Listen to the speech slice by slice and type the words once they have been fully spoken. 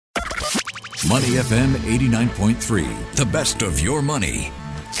Money FM 89.3, the best of your money.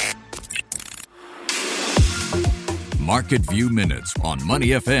 Market View Minutes on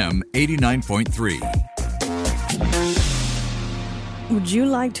Money FM 89.3. Would you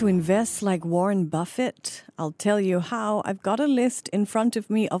like to invest like Warren Buffett? I'll tell you how. I've got a list in front of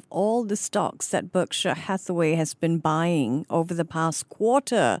me of all the stocks that Berkshire Hathaway has been buying over the past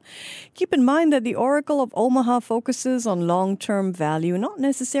quarter. Keep in mind that the Oracle of Omaha focuses on long-term value, not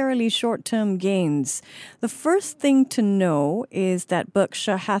necessarily short-term gains. The first thing to know is that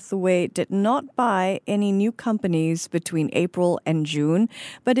Berkshire Hathaway did not buy any new companies between April and June,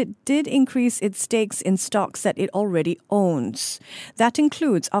 but it did increase its stakes in stocks that it already owns. That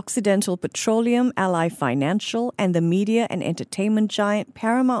includes Occidental Petroleum, Ally Financial, and the media and entertainment giant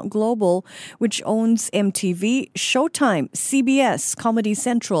Paramount Global, which owns MTV, Showtime, CBS, Comedy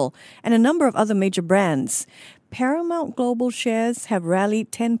Central, and a number of other major brands. Paramount Global shares have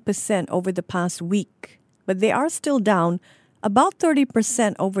rallied 10% over the past week, but they are still down about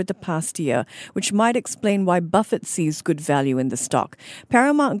 30% over the past year, which might explain why Buffett sees good value in the stock.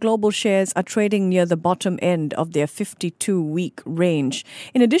 Paramount Global shares are trading near the bottom end of their 52-week range.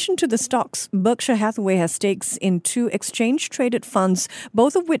 In addition to the stocks, Berkshire Hathaway has stakes in two exchange-traded funds,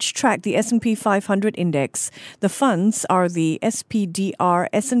 both of which track the S&P 500 index. The funds are the SPDR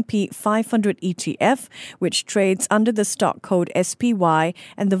S&P 500 ETF, which trades under the stock code SPY,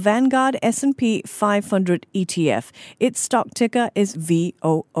 and the Vanguard S&P 500 ETF. Its stock ticker is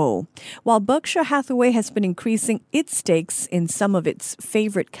VOO. While Berkshire Hathaway has been increasing its stakes in some of its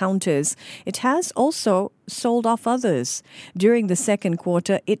favorite counters, it has also sold off others. During the second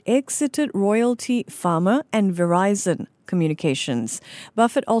quarter, it exited Royalty Pharma and Verizon Communications.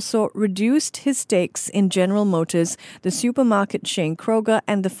 Buffett also reduced his stakes in General Motors, the supermarket chain Kroger,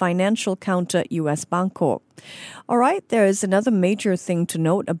 and the financial counter U.S. Bancorp. All right, there is another major thing to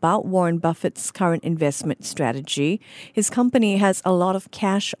note about Warren Buffett's current investment strategy. His company has a lot of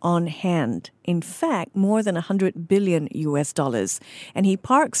cash on hand. In fact, more than $100 billion US dollars. And he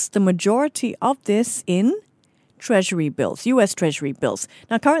parks the majority of this in Treasury bills, U.S. Treasury bills.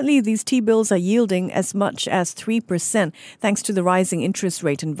 Now, currently, these T-bills are yielding as much as 3% thanks to the rising interest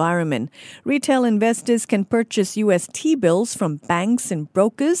rate environment. Retail investors can purchase U.S. T-bills from banks and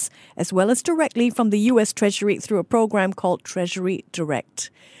brokers, as well as directly from the U.S. Treasury through a program called Treasury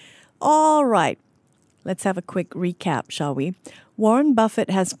Direct. All right. Let's have a quick recap, shall we? Warren Buffett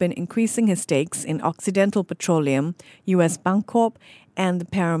has been increasing his stakes in Occidental Petroleum, U.S. Bancorp, and the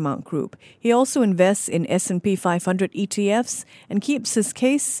Paramount Group. He also invests in S&P 500 ETFs and keeps his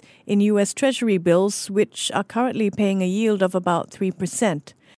case in U.S. Treasury bills, which are currently paying a yield of about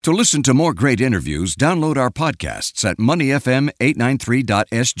 3%. To listen to more great interviews, download our podcasts at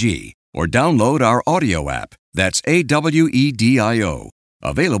moneyfm893.sg or download our audio app. That's AWEDIO.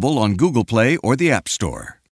 Available on Google Play or the App Store.